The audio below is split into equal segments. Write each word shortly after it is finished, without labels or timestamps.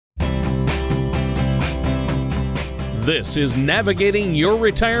This is Navigating Your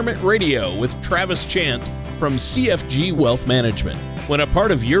Retirement Radio with Travis Chance from CFG Wealth Management. When a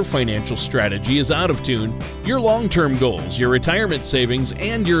part of your financial strategy is out of tune, your long-term goals, your retirement savings,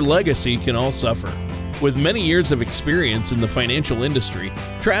 and your legacy can all suffer. With many years of experience in the financial industry,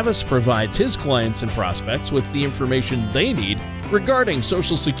 Travis provides his clients and prospects with the information they need regarding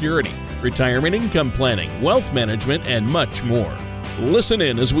Social Security, retirement income planning, wealth management, and much more. Listen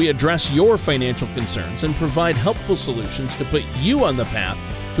in as we address your financial concerns and provide helpful solutions to put you on the path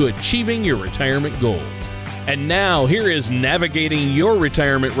to achieving your retirement goals. And now, here is Navigating Your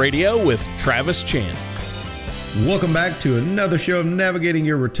Retirement Radio with Travis Chance. Welcome back to another show of Navigating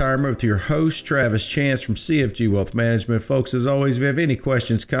Your Retirement with your host, Travis Chance from CFG Wealth Management. Folks, as always, if you have any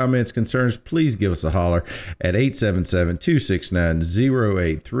questions, comments, concerns, please give us a holler at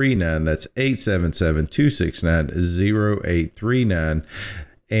 877-269-0839. That's 877-269-0839.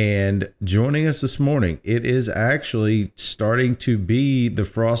 And joining us this morning, it is actually starting to be the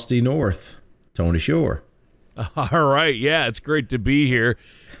frosty north, Tony Shore. All right. Yeah, it's great to be here.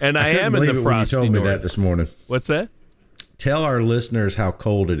 And I am in the frosty north. You told me north. that this morning. What's that? Tell our listeners how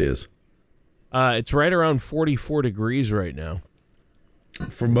cold it is. It's right around 44 degrees right now.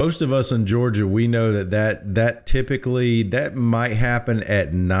 For most of us in Georgia, we know that typically that might happen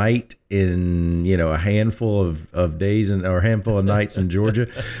at night in a handful of days or a handful of nights in Georgia,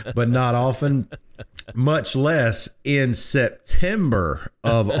 but not often. Much less in September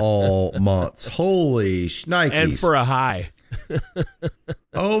of all months. Holy shnikes. And for a high.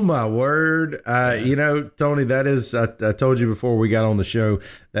 Oh my word. Tony, that is, I told you before we got on the show,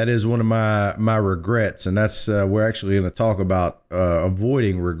 that is one of my regrets. And that's, we're actually going to talk about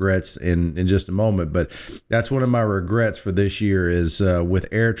avoiding regrets in just a moment. But that's one of my regrets for this year is with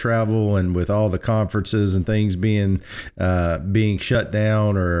air travel and with all the conferences and things being shut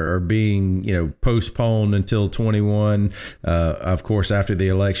down or being, postponed until 21. Of course, after the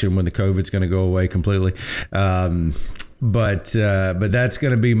election when the COVID's going to go away completely. But that's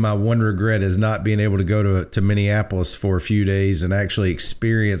going to be my one regret is not being able to go to Minneapolis for a few days and actually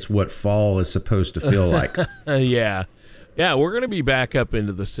experience what fall is supposed to feel like. Yeah, we're going to be back up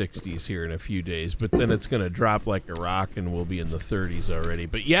into the 60s here in a few days, but then it's going to drop like a rock and we'll be in the 30s already.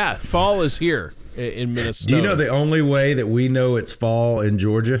 But yeah, fall is here in Minnesota. Do you know the only way that we know it's fall in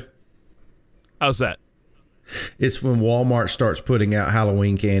Georgia? How's that? It's when Walmart starts putting out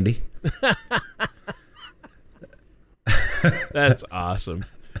Halloween candy. That's awesome.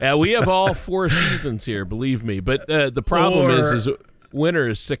 Yeah, we have all 4 seasons here, believe me. But the problem is winter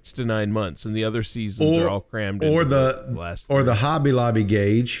is 6 to 9 months, and the other seasons are all crammed in. The Hobby Lobby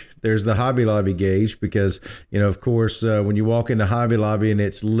gauge. There's the Hobby Lobby gauge because, of course, when you walk into Hobby Lobby and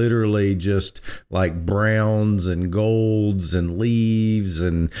it's literally just like browns and golds and leaves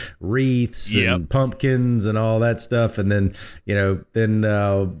and wreaths and pumpkins and all that stuff. And then,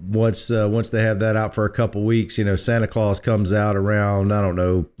 once they have that out for a couple weeks, Santa Claus comes out around, I don't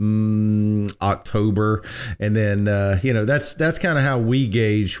know, October. And then, that's kind of how we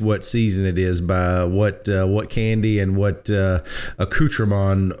gauge what season it is by what candy and what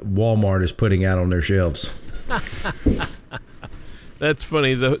accoutrement Walmart is putting out on their shelves. That's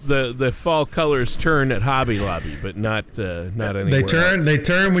funny. The fall colors turn at Hobby Lobby, but not anywhere else. They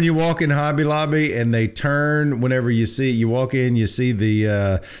turn when you walk in Hobby Lobby, and they turn whenever you walk in. You see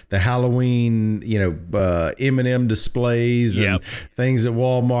the Halloween M&M displays and things at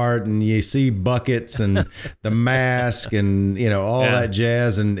Walmart, and you see buckets and the mask and all that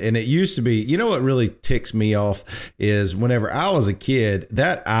jazz. And it used to be. What really ticks me off is whenever I was a kid,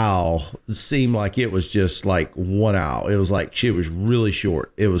 that owl seemed like it was just like one owl. It was like it was really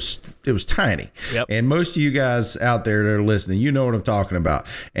short. It was tiny. Yep. And most of you guys out there that are listening, you know what I'm talking about.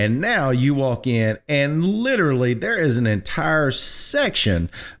 And now you walk in and literally there is an entire section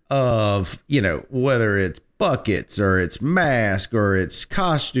of, whether it's buckets or it's mask or it's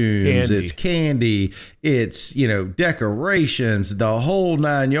costumes, it's candy, it's, decorations, the whole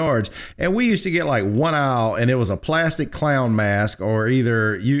 9 yards. And we used to get like one aisle and it was a plastic clown mask, or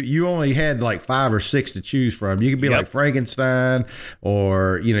either you only had like 5 or 6 to choose from. You could be like Frankenstein,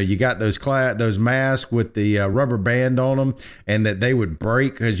 or, you got those masks with the rubber band on them and that they would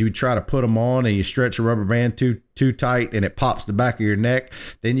break because you would try to put them on and you stretch the rubber band too tight and it pops the back of your neck.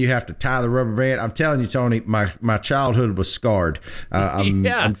 Then you have to tie the rubber band. I'm telling you, Tony, my childhood was scarred.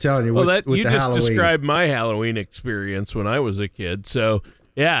 I'm telling you. Well, with you the just Halloween. described my Halloween experience when I was a kid. So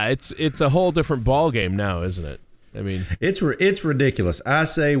yeah, it's a whole different ball game now, isn't it? I mean, it's ridiculous. I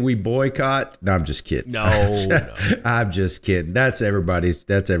say we boycott. No, I'm just kidding. No. I'm just kidding. That's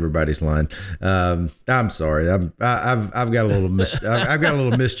everybody's line. I'm sorry. I've got a little I've got a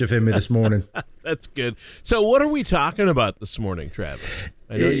little mischief in me this morning. That's good. So what are we talking about this morning, Travis?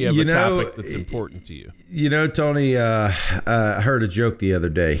 I know you have a topic that's important to you. You know, Tony, I heard a joke the other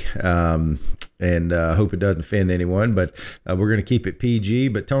day, and hope it doesn't offend anyone, but we're going to keep it PG.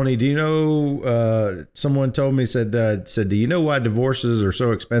 But Tony, do you know, someone told me, said, do you know why divorces are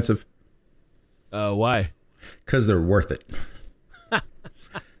so expensive? Why? Because they're worth it.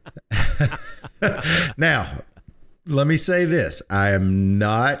 Now, let me say this. I am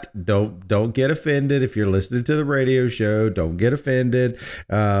not, don't get offended. If you're listening to the radio show, don't get offended.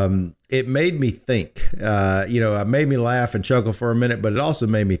 It made me think, it made me laugh and chuckle for a minute, but it also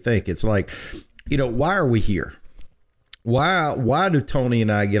made me think. It's like, why are we here? Why do Tony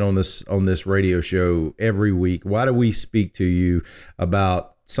and I get on this radio show every week? Why do we speak to you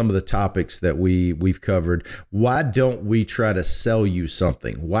about some of the topics that we've covered? Why don't we try to sell you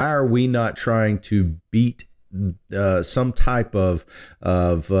something? Why are we not trying to beat some type of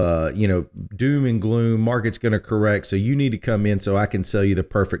doom and gloom? Market's going to correct, so you need to come in so I can sell you the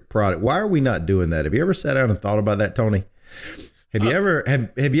perfect product. Why are we not doing that? Have you ever sat down and thought about that, Tony? Have you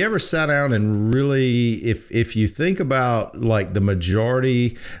ever sat down and really, if you think about like the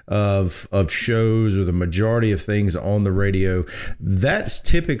majority of shows or the majority of things on the radio, that's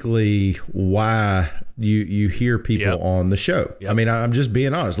typically why you hear people on the show. Yep. I mean, I'm just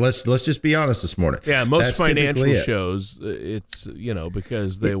being honest. Let's just be honest this morning. Yeah, most financial shows, it's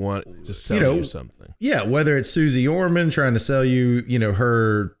because they want to sell you something. Yeah, whether it's Susie Orman trying to sell you,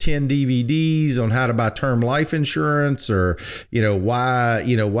 her 10 DVDs on how to buy term life insurance, or why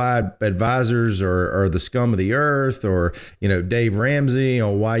advisors are the scum of the earth, or Dave Ramsey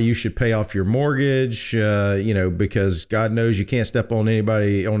on why you should pay off your mortgage, because God knows you can't step on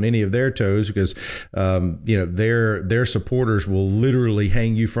any of their toes, because their supporters will literally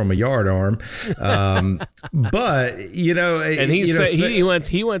hang you from a yard arm. But and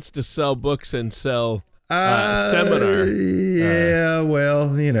he wants to sell books and sell seminar. Yeah, well,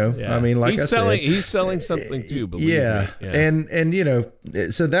 I mean, like he's selling something too. Believe me. Yeah.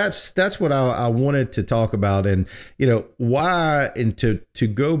 And so that's what I wanted to talk about, and why, and to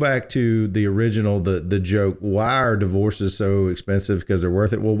go back to the original, the joke. Why are divorces so expensive? Because they're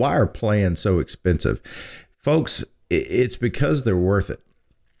worth it. Well, why are plans so expensive, folks? It's because they're worth it.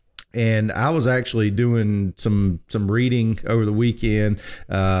 And I was actually doing some reading over the weekend,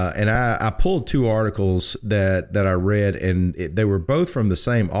 and I pulled two articles that I read, and they were both from the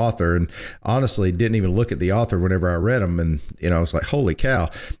same author, and honestly didn't even look at the author whenever I read them, and I was like, holy cow.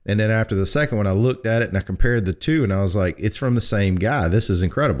 And then after the second one, I looked at it and I compared the two, and I was like, it's from the same guy. This is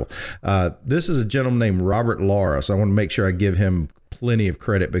incredible. This is a gentleman named Robert Lara, so I want to make sure I give him plenty of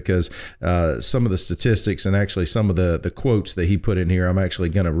credit, because some of the statistics and actually some of the quotes that he put in here, I'm actually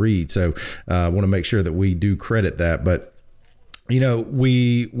going to read. So I want to make sure that we do credit that. But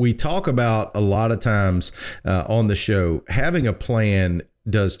we talk about a lot of times on the show, having a plan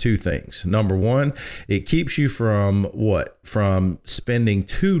does two things. Number one, it keeps you from spending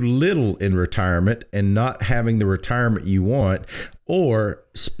too little in retirement and not having the retirement you want, or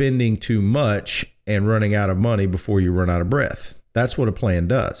spending too much and running out of money before you run out of breath. That's what a plan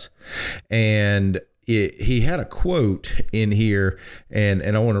does. And he had a quote in here, and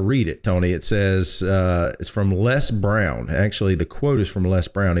I want to read it, Tony. It says, it's from Les Brown. Actually, the quote is from Les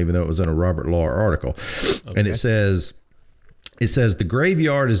Brown, even though it was in a Robert Lara article. Okay. And it says, the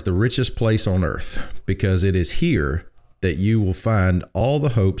graveyard is the richest place on earth, because it is here that you will find all the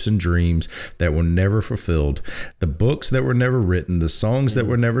hopes and dreams that were never fulfilled, the books that were never written, the songs that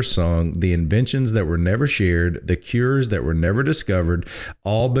were never sung, the inventions that were never shared, the cures that were never discovered,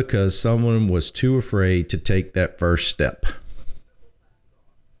 all because someone was too afraid to take that first step.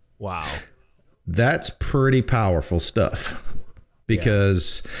 Wow. That's pretty powerful stuff,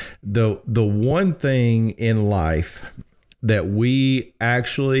 because the one thing in life that we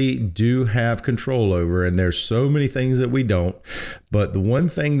actually do have control over, and there's so many things that we don't, but the one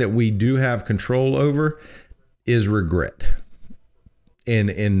thing that we do have control over is regret.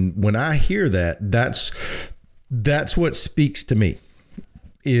 And when I hear that, that's what speaks to me,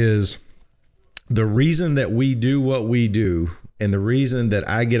 is the reason that we do what we do, and the reason that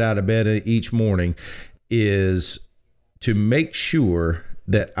I get out of bed each morning is to make sure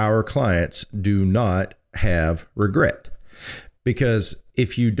that our clients do not have regret. Because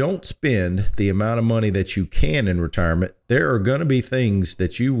if you don't spend the amount of money that you can in retirement, there are going to be things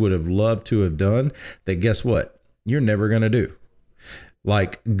that you would have loved to have done that, guess what, you're never going to do.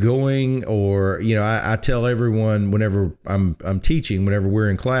 like going, or, you know, I tell everyone whenever I'm teaching, whenever we're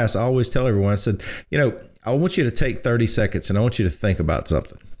in class, I always tell everyone, I said, you know, I want you to take 30 seconds and I want you to think about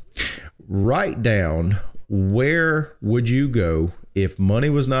something. Write down, where would you go if money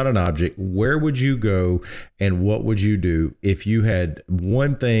was not an object? Where would you go and what would you do if you had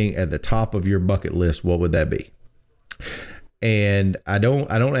one thing at the top of your bucket list? What would that be? And I don't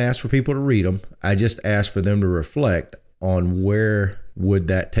ask for people to read them. I just ask for them to reflect on where would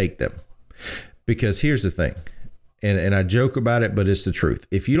that take them. Because here's the thing, and I joke about it, but it's the truth.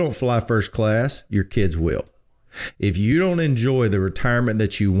 If you don't fly first class, your kids will. If you don't enjoy the retirement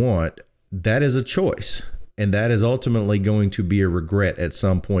that you want, that is a choice. And that is ultimately going to be a regret at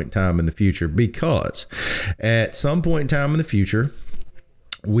some point in time in the future, because at some point in time in the future,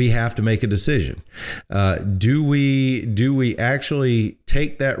 we have to make a decision. Do we actually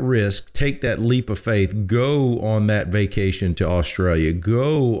take that risk, take that leap of faith, go on that vacation to Australia,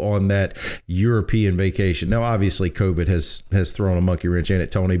 go on that European vacation? Now, obviously, COVID has thrown a monkey wrench in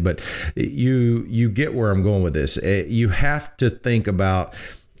it, Tony, but you get where I'm going with this. You have to think about,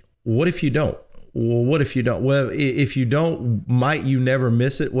 what if you don't? Well, what if you don't? Well, if you don't, might you never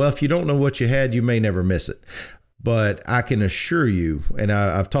miss it? Well, if you don't know what you had, you may never miss it. But I can assure you, and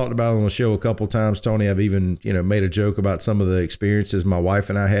I've talked about it on the show a couple of times, Tony, I've even, you know, made a joke about some of the experiences my wife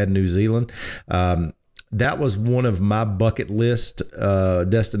and I had in New Zealand. That was one of my bucket list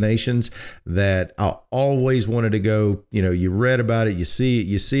destinations that I always wanted to go. You know, you read about it, you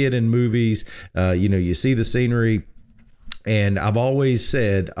see it in movies, you know, you see the scenery. And I've always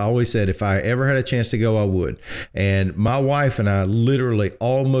said, if I ever had a chance to go, I would. And my wife and I literally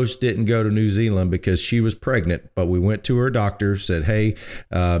almost didn't go to New Zealand because she was pregnant, but we went to her doctor, said, hey,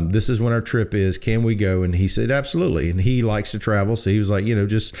 this is when our trip is. Can we go? And he said, absolutely. And he likes to travel. So he was like, you know,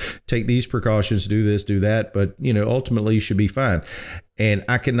 just take these precautions, do this, do that. But, you know, ultimately you should be fine. And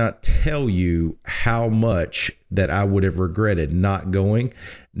I cannot tell you how much that I would have regretted not going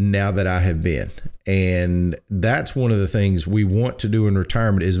now that I have been. And that's one of the things we want to do in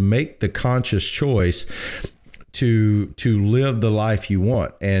retirement, is make the conscious choice to live the life you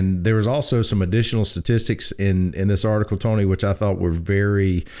want. And there was also some additional statistics in this article, Tony, which I thought were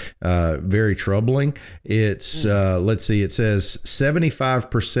very, very troubling. It's let's see, it says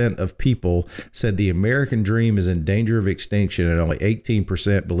 75% of people said the American dream is in danger of extinction, and only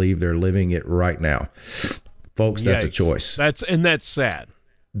 18% believe they're living it right now. Folks, that's a choice. That's sad.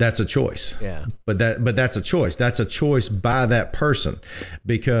 That's a choice. Yeah. But that's a choice. That's a choice by that person,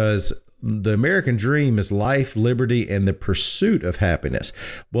 because the American dream is life, liberty, and the pursuit of happiness.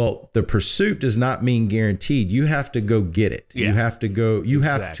 Well, the pursuit does not mean guaranteed. You have to go get it. Yeah. You have to go. You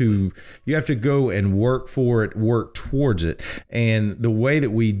have to go and work for it, work towards it. And the way that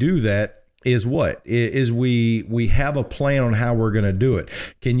we do that is what? Is we have a plan on how we're going to do it.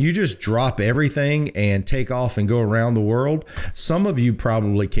 Can you just drop everything and take off and go around the world? Some of you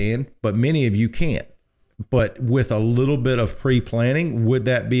probably can, but many of you can't. But with a little bit of pre-planning, would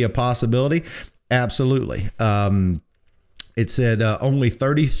that be a possibility? Absolutely. It said only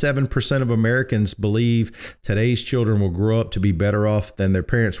 37% of Americans believe today's children will grow up to be better off than their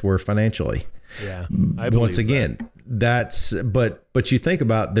parents were financially. Yeah. Once again, that's but you think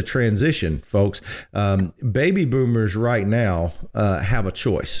about the transition, folks. Baby boomers right now have a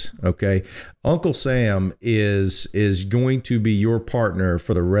choice. Okay. Uncle Sam is going to be your partner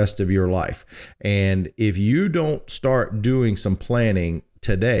for the rest of your life. And if you don't start doing some planning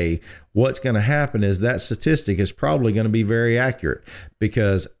today, what's going to happen is that statistic is probably going to be very accurate,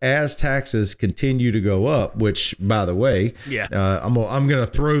 because as taxes continue to go up, which, by the way, I'm going to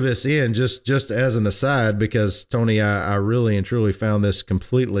throw this in just as an aside, because Tony, I really and truly found this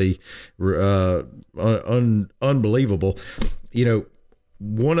completely unbelievable. You know,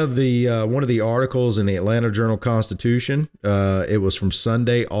 one of the articles in the Atlanta Journal-Constitution, it was from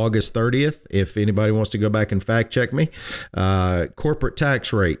Sunday, August 30th. If anybody wants to go back and fact check me, corporate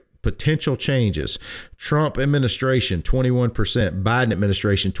tax rate, potential changes. Trump administration, 21%. Biden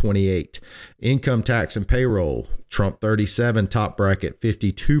administration, 28%. Income tax and payroll, Trump 37%, top bracket,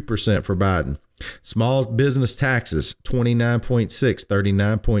 52% for Biden. Small business taxes, 29.6,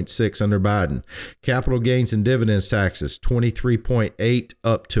 39.6 under Biden. Capital gains and dividends taxes, 23.8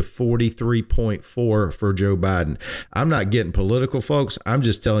 up to 43.4 for Joe Biden. I'm not getting political, folks. I'm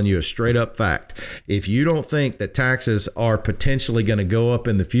just telling you a straight up fact. If you don't think that taxes are potentially going to go up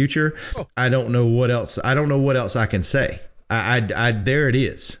in the future, I don't know what else I can say. I there it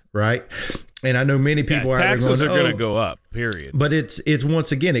is, right? And I know many people taxes are going to go up, period. But it's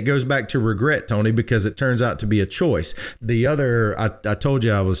once again, it goes back to regret, Tony, because it turns out to be a choice. The other, I told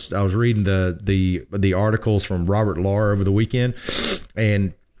you I was reading the articles from Robert Lahr over the weekend,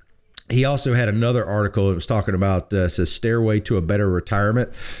 and he also had another article that was talking about says Stairway to a Better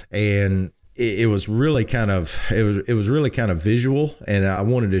Retirement, and it was really kind of visual, and I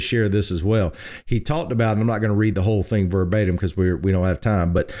wanted to share this as well. He talked about, and I'm not going to read the whole thing verbatim because we don't have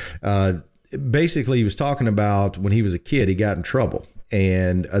time, but basically he was talking about when he was a kid, he got in trouble,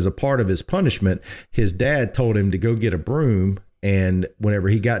 and as a part of his punishment, his dad told him to go get a broom, and whenever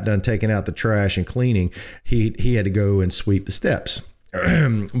he got done taking out the trash and cleaning, he had to go and sweep the steps.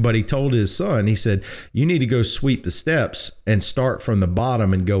 But he told his son, he said, you need to go sweep the steps and start from the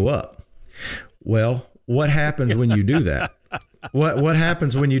bottom and go up. Well, what happens when you do that? What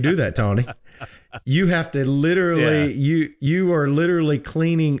happens when you do that, Tony? You have to literally, you are literally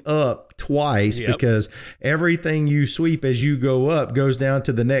cleaning up twice, because everything you sweep as you go up goes down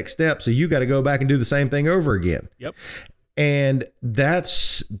to the next step. So you got to go back and do the same thing over again. Yep. And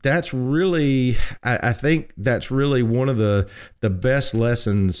that's really, I think that's really one of the best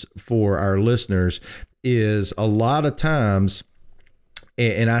lessons for our listeners is a lot of times,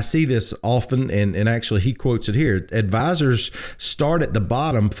 and I see this often, and actually he quotes it here, advisors start at the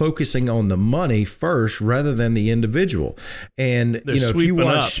bottom focusing on the money first rather than the individual. And, if you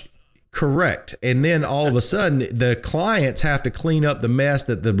watch... Correct. And then all of a sudden, the clients have to clean up the mess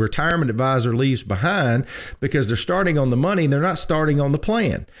that the retirement advisor leaves behind because they're starting on the money and they're not starting on the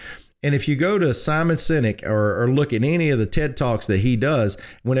plan. And if you go to Simon Sinek or look at any of the TED Talks that he does,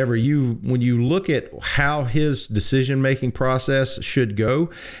 when you look at how his decision-making process should go,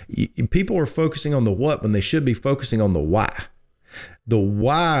 people are focusing on the what when they should be focusing on the why. The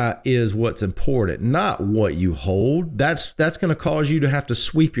why is what's important, not what you hold. That's going to cause you to have to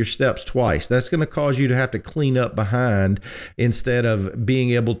sweep your steps twice. That's going to cause you to have to clean up behind instead of being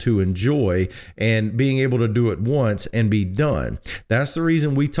able to enjoy and being able to do it once and be done. That's the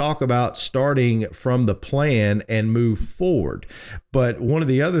reason we talk about starting from the plan and move forward. But one of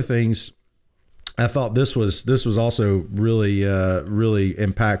the other things, I thought this was also really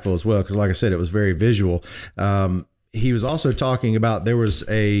impactful as well, because like I said, it was very visual. He was also talking about there was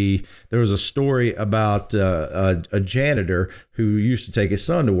a story about a janitor who used to take his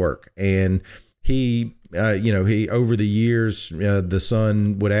son to work, and he over the years the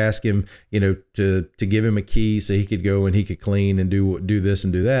son would ask him to give him a key so he could go and he could clean and do this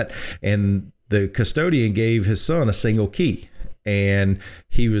and do that, and the custodian gave his son a single key, and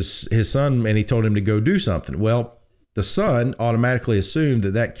he told him to go do something. Well, the son automatically assumed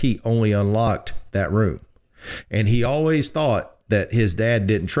that key only unlocked that room. And he always thought that his dad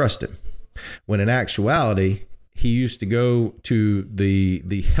didn't trust him, when in actuality, he used to go to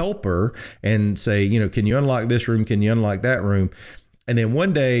the helper and say, can you unlock this room? Can you unlock that room? And then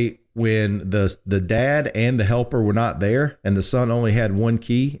one day when the dad and the helper were not there and the son only had one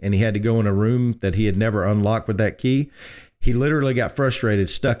key and he had to go in a room that he had never unlocked with that key, he literally got frustrated,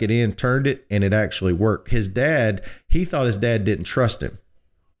 stuck it in, turned it, and it actually worked. He thought his dad didn't trust him,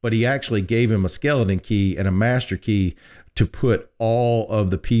 but he actually gave him a skeleton key and a master key to put all of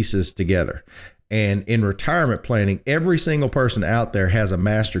the pieces together. And in retirement planning, every single person out there has a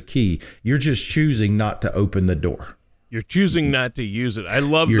master key. You're just choosing not to open the door. You're choosing not to use it. I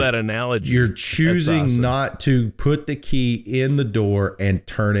love that analogy. You're choosing awesome. Not to put the key in the door and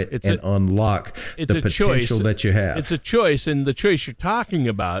turn it unlock the potential that you have. It's a choice, and the choice you're talking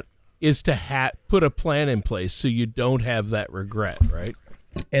about is to put a plan in place so you don't have that regret, right?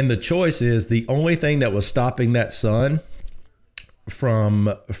 And the choice is the only thing that was stopping that son from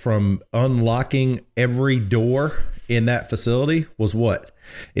unlocking every door in that facility was what?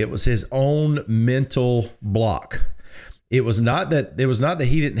 It was his own mental block. It was not that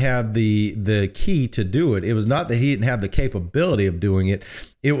he didn't have the key to do it. It was not that he didn't have the capability of doing it.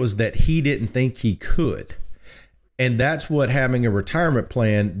 It was that he didn't think he could. And that's what having a retirement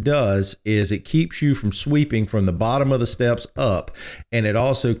plan does, is it keeps you from sweeping from the bottom of the steps up. And it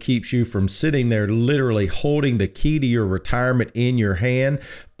also keeps you from sitting there literally holding the key to your retirement in your hand,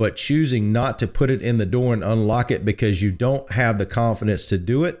 but choosing not to put it in the door and unlock it because you don't have the confidence to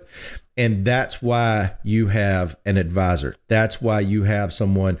do it. And that's why you have an advisor. That's why you have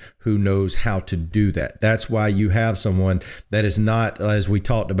someone who knows how to do that. That's why you have someone that is not, as we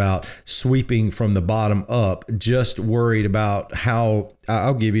talked about, sweeping from the bottom up, just worried about how.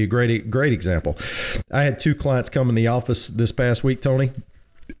 I'll give you a great example. I had 2 clients come in the office this past week, Tony,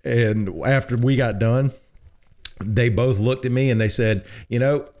 and after we got done, they both looked at me and they said,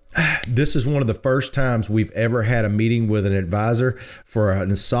 This is one of the first times we've ever had a meeting with an advisor for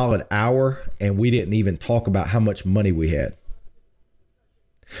a solid hour, and we didn't even talk about how much money we had.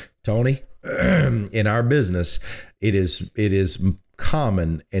 Tony, in our business, it is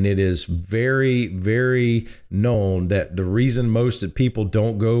common, and it is very, very known that the reason most people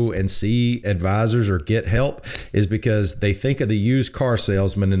don't go and see advisors or get help is because they think of the used car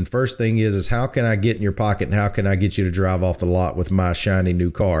salesman, and the first thing is how can I get in your pocket and how can I get you to drive off the lot with my shiny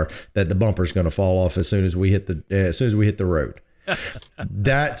new car that the bumper's going to fall off as soon as we hit the road.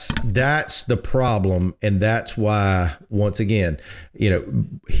 That's the problem, and that's why, once again,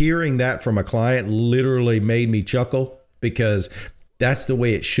 hearing that from a client literally made me chuckle, because that's the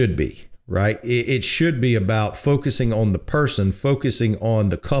way it should be, right? It should be about focusing on the person, focusing on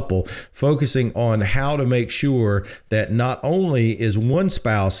the couple, focusing on how to make sure that not only is one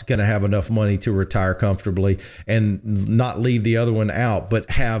spouse going to have enough money to retire comfortably and not leave the other one out,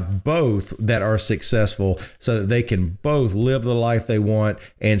 but have both that are successful so that they can both live the life they want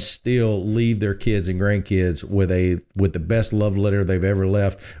and still leave their kids and grandkids with the best love letter they've ever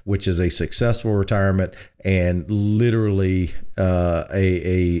left, which is a successful retirement and literally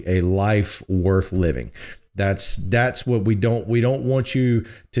a life worth living. That's what we don't want you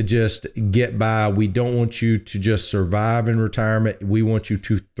to just get by. We don't want you to just survive in retirement. We want you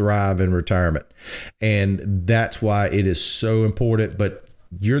to thrive in retirement. And that's why it is so important, but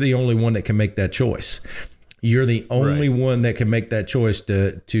you're the only one that can make that choice. You're the only one that can make that choice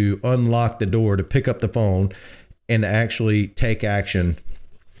to unlock the door, to pick up the phone and actually take action.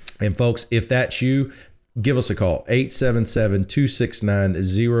 And folks, if that's you, give us a call,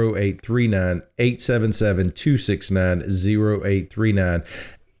 877-269-0839, 877-269-0839,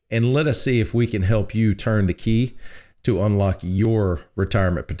 and let us see if we can help you turn the key to unlock your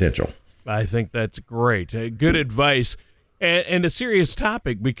retirement potential. I think that's great. Good advice, and a serious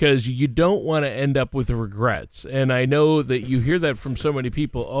topic, because you don't want to end up with regrets. And I know that you hear that from so many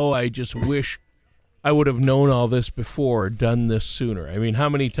people. Oh, I just wish I would have known all this before, done this sooner. I mean, how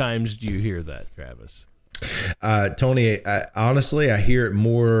many times do you hear that, Travis? Tony, honestly, I hear it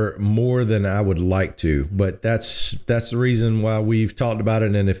more than I would like to, but that's the reason why we've talked about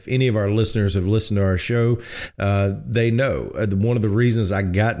it. And if any of our listeners have listened to our show, they know one of the reasons I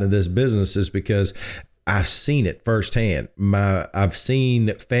got into this business is because I've seen it firsthand. I've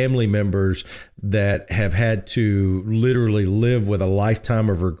seen family members that have had to literally live with a lifetime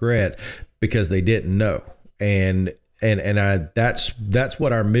of regret because they didn't know. And that's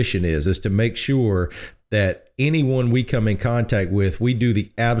what our mission is to make sure that anyone we come in contact with, we do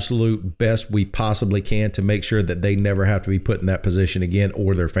the absolute best we possibly can to make sure that they never have to be put in that position again,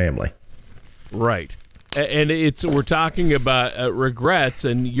 or their family. Right. And we're talking about regrets,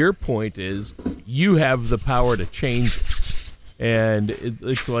 and your point is you have the power to change it. And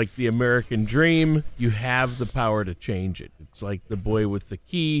it's like the American dream. You have the power to change it. It's like the boy with the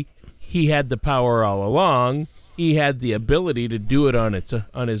key. He had the power all along. He had the ability to do it on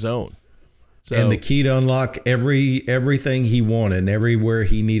his own. So, and the key to unlock everything he wanted and everywhere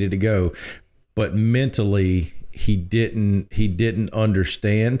he needed to go, but mentally he didn't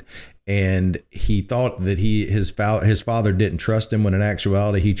understand, and he thought that his father didn't trust him, when in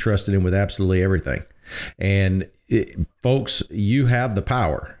actuality he trusted him with absolutely everything. And folks, you have the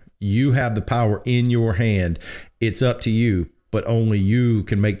power. You have the power in your hand. It's up to you. But only you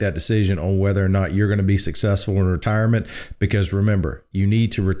can make that decision on whether or not you're going to be successful in retirement. Because remember, you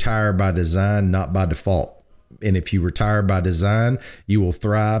need to retire by design, not by default. And if you retire by design, you will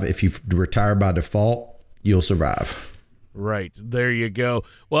thrive. If you retire by default, you'll survive. Right. There you go.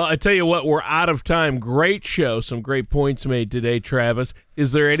 Well, I tell you what, we're out of time. Great show. Some great points made today, Travis.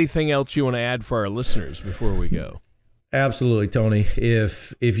 Is there anything else you want to add for our listeners before we go? Absolutely, Tony.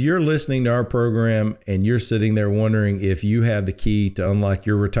 If you're listening to our program and you're sitting there wondering if you have the key to unlock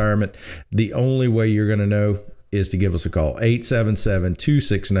your retirement, the only way you're going to know is to give us a call.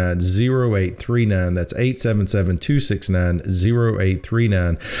 877-269-0839. That's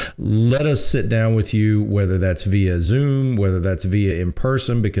 877-269-0839. Let us sit down with you, whether that's via Zoom, whether that's via in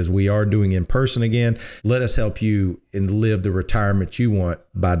person, because we are doing in person again. Let us help you and live the retirement you want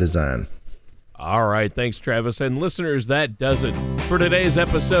by design. All right. Thanks, Travis. And listeners, that does it for today's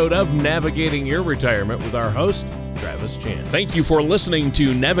episode of Navigating Your Retirement with our host, Travis Chance. Thank you for listening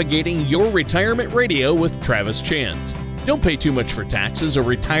to Navigating Your Retirement Radio with Travis Chance. Don't pay too much for taxes or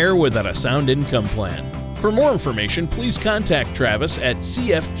retire without a sound income plan. For more information, please contact Travis at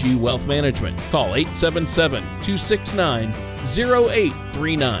CFG Wealth Management. Call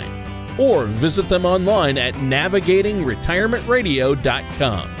 877-269-0839 or visit them online at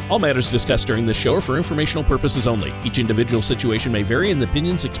navigatingretirementradio.com. All matters discussed during this show are for informational purposes only. Each individual situation may vary, and the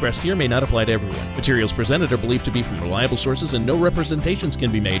opinions expressed here may not apply to everyone. Materials presented are believed to be from reliable sources, and no representations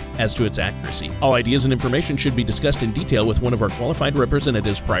can be made as to its accuracy. All ideas and information should be discussed in detail with one of our qualified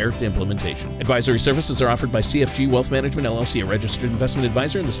representatives prior to implementation. Advisory services are offered by CFG Wealth Management LLC, a registered investment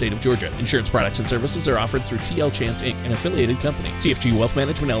advisor in the state of Georgia. Insurance products and services are offered through TL Chance Inc., an affiliated company. CFG Wealth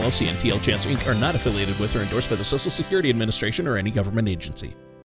Management LLC and TL Chance Inc. are not affiliated with or endorsed by the Social Security Administration or any government agency.